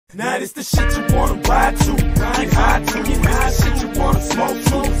Now this the shit you wanna ride to, get high to. This the shit you wanna smoke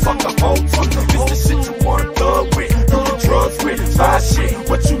to, fuck a hoe to. This the shit you wanna thug with, do the drugs with. Buy shit,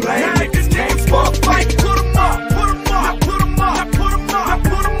 what you lame niggas can't fuck with. Put 'em up, put 'em up, put 'em up, put 'em up,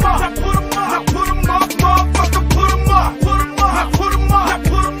 put 'em up, put 'em up, put 'em up, motherfucker, put 'em up, put 'em up, put 'em up,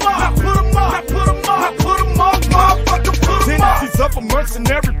 put 'em up, put 'em up, put 'em up, put 'em up, motherfucker, put 'em up. Tendencies of a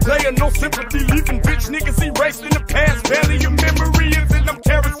mercenary player, no sympathy, leaving bitch niggas erased in the past. Barely a memory, and I'm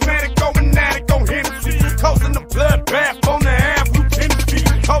charismatic, going at it, gon' Hennessy, causing a bloodbath on the avenue, Tennessee.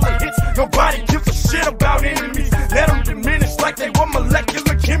 Calling hits, nobody gives a shit about enemies. Let them diminish like they were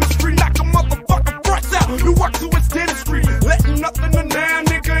molecular chemistry. Knock a motherfucker fronts out, you work to its dentistry. Letting nothing to now,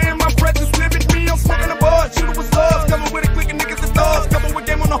 nigga, in my presence limit me. I'm smoking a bud, shooter with slugs, coming with it, clicking niggas and thugs. Coming with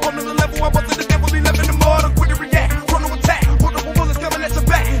game on a whole nother level, I wasn't the devil, 11 in the mud, quick to react, frontal attack, multiple bullets coming at your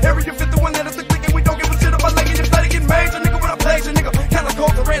back. Area 51, that is the click, and we don't give a shit about legging your bloody get major, nigga, when I play your nigga.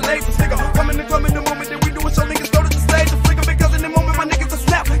 Calicoes and red lasers, nigga, coming the moment that we do it, show niggas go to the stage. The flicker, because in the moment my niggas will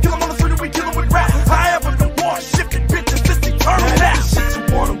snap, kill 'em on the street and we kill 'em with rap. However, the war shifted, bitches, this eternal now. This the shit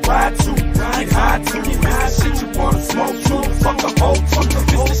you wanna ride to, get high to. This the shit you wanna smoke to, fuck a hoe to.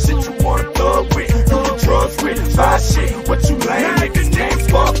 This the shit you wanna thug with, do the drugs with. Buy shit, what you lame niggas can't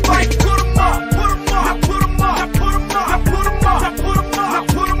fuck with. Put 'em up, put 'em up, put 'em up, put 'em up, put 'em up, put 'em up,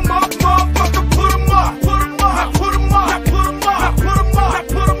 put 'em up, motherfucker, put 'em up, put 'em up, put 'em up, put 'em up, put 'em up,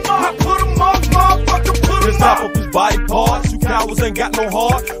 put 'em up, put 'em up, motherfucker, put 'em Let's up. hop up his body parts, you cowards ain't got no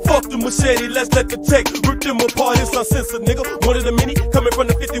heart. Fuck the machete, let's let the take rip them apart. It's uncensored, nigga. One of the many coming from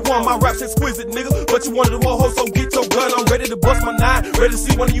the 51. My rap's exquisite, nigga. But you wanted the war hoe, so get your gun. I'm ready to bust my nine. Ready to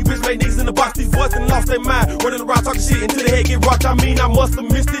see one of you bitch made niggas in the box. These boys done lost their mind. Running around talking shit until the head get rocked. I mean, I must have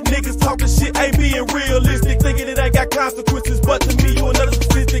missed it. Niggas talking shit ain't being realistic. Thinking it ain't got consequences. But to me, you another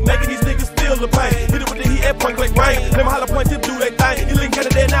statistic. Making these niggas feel the pain. Hit it with the heat at point blank rain. Let my holler point tip do they thing. He link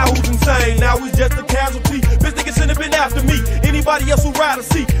there now, who's insane? Now he's just a casualty. Bitch niggas shouldn't have been after me. Anybody else who ride a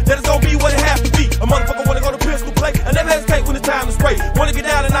seat, that is gonna be what it has to be. A motherfucker wanna go to pistol play. I never hesitate when it's time to spray. Wanna get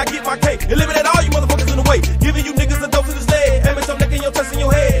down and I get my cake. Eliminate all you motherfuckers in the way. Giving you niggas a dose in his leg. Aiming your neck and your chest in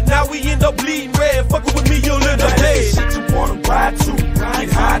your head. Now we end up bleeding red. Fucking with me, you'll end up dead. This the shit you wanna ride to,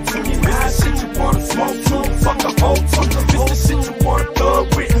 get high to. This the shit you wanna smoke to, fuck a hoe to. This the shit you wanna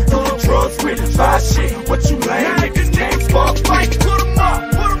thug with, do the drugs with. Buy shit, what you lame niggas can't fuck with. Put 'em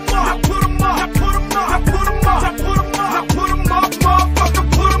up, put 'em up, put 'em up, put 'em up, put 'em up, put 'em up, put 'em up, motherfucker,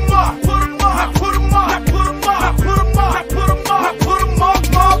 put 'em up, put 'em up, put 'em up, put 'em up, put 'em up, put 'em up, put 'em up,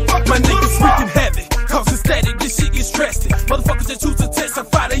 motherfucker. My niggas freaking heavy, causing static, this shit get stressing. Motherfuckers that choose to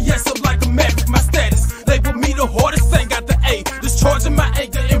testify, they yes up like a maverick. My status, label me the hardest, ain't got the A. Discharging my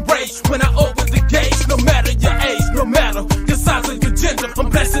anger and rage when I open the gauge. No matter your age, no matter your size or your gender, I'm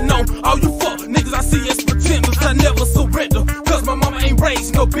blessing on all you fuck niggas I see as pretenders. I never surrender, cause my mama ain't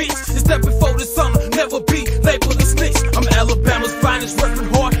raised no bitch. It's that before the sun, never be labeled a snitch. I'm Alabama's finest, reppin'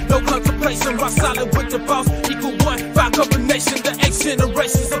 hard.